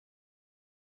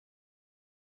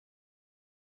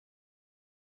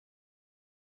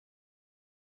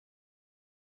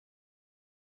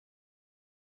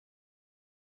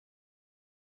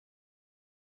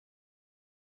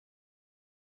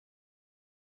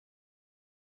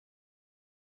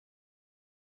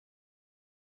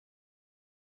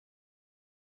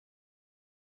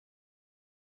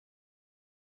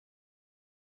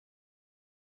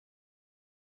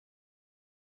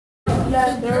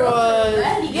There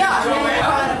was. Yeah.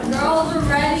 Girls are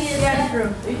ready. Yeah, true.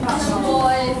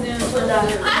 Boys and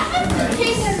I haven't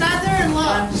taken another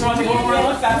look. Just want to take one more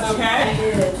look? That's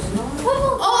okay.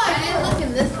 Oh, I didn't look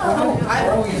in this one.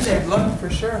 Oh, you should look for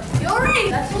sure. You already.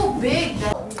 That's so big.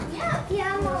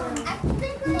 Yeah, Mom. I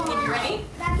think we're Ready?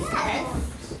 okay.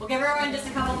 We'll give everyone just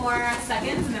a couple more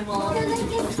seconds and then we'll...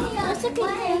 That's a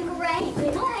good great.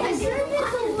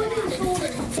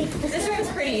 This room's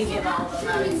pretty easy of all of them,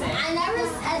 I would say. I never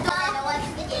said that I know what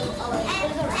to do.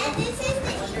 And this is the,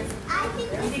 I think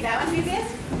You think that one's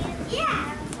easiest?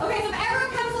 yeah. Okay, so if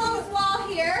everyone comes along this wall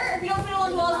here, if you don't fit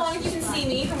along the wall as long as you can see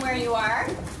me from where you are,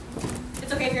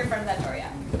 it's okay if you're in front of that door,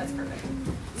 yeah. That's perfect.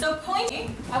 So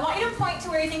pointing, I want you to point to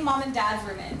where you think Mom and Dad's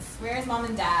room is. Where is Mom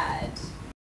and Dad?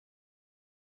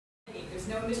 There's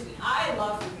no in between. I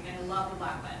love food and I love the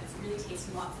black bun. It's really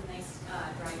tasty, lots of nice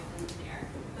dried food in there.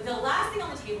 But the last thing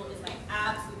on the table is my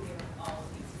absolute favorite of all of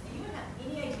these. Does anyone have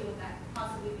any idea what that could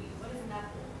possibly be? What is in that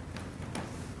bowl?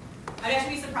 I'd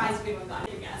actually be surprised if anyone got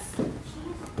it, I guess.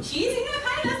 Cheese? You know, it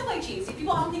kind of does look like cheese.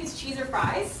 People often think it's cheese or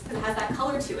fries because it has that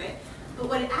color to it. But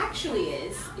what it actually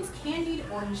is candied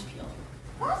orange peel.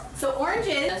 So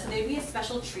oranges, so they'd be a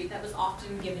special treat that was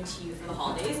often given to you for the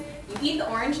holidays. You eat the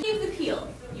orange, you leave the peel.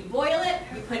 You boil it,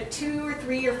 you put 2 or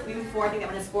 3 or even 4, I think that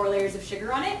one has 4 layers of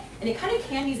sugar on it, and it kind of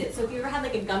candies it. So if you ever had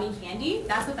like a gummy candy,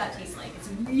 that's what that tastes like. It's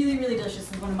really, really delicious.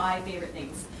 It's one of my favorite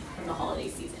things from the holiday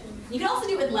season. You can also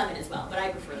do it with lemon as well, but I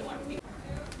prefer the one with me.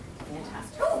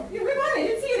 Fantastic. Oh, you're right behind me. I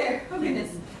didn't see you there. Oh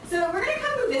goodness. So we're going to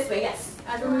come move this way, yes.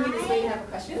 As we're moving this way, you have a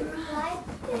question?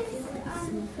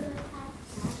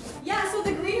 Yeah, so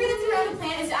the greenery that's around the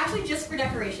plant is actually just for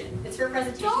decoration. It's for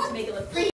presentation to make it look pretty.